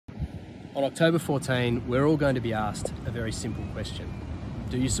On October 14, we're all going to be asked a very simple question.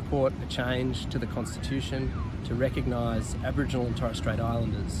 Do you support a change to the Constitution to recognise Aboriginal and Torres Strait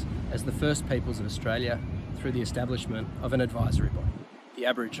Islanders as the first peoples of Australia through the establishment of an advisory body, the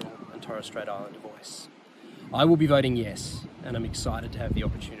Aboriginal and Torres Strait Islander Voice? I will be voting yes, and I'm excited to have the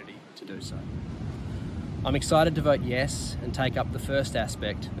opportunity to do so. I'm excited to vote yes and take up the first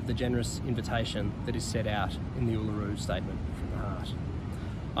aspect of the generous invitation that is set out in the Uluru Statement from the Heart.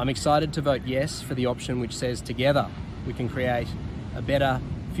 I'm excited to vote yes for the option which says together we can create a better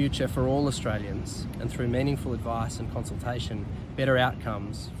future for all Australians, and through meaningful advice and consultation, better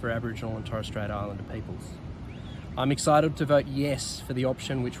outcomes for Aboriginal and Torres Strait Islander peoples. I'm excited to vote yes for the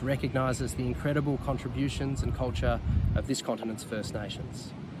option which recognises the incredible contributions and culture of this continent's First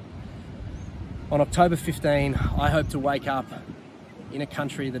Nations. On October 15, I hope to wake up in a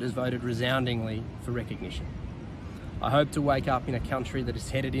country that has voted resoundingly for recognition. I hope to wake up in a country that is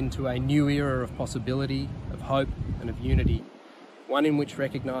headed into a new era of possibility, of hope and of unity, one in which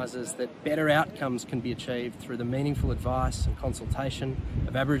recognises that better outcomes can be achieved through the meaningful advice and consultation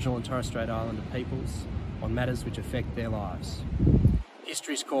of Aboriginal and Torres Strait Islander peoples on matters which affect their lives.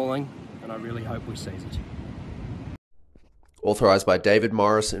 History's calling, and I really hope we seize it. Authorised by David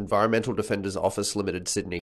Morris, Environmental Defenders Office Limited, Sydney.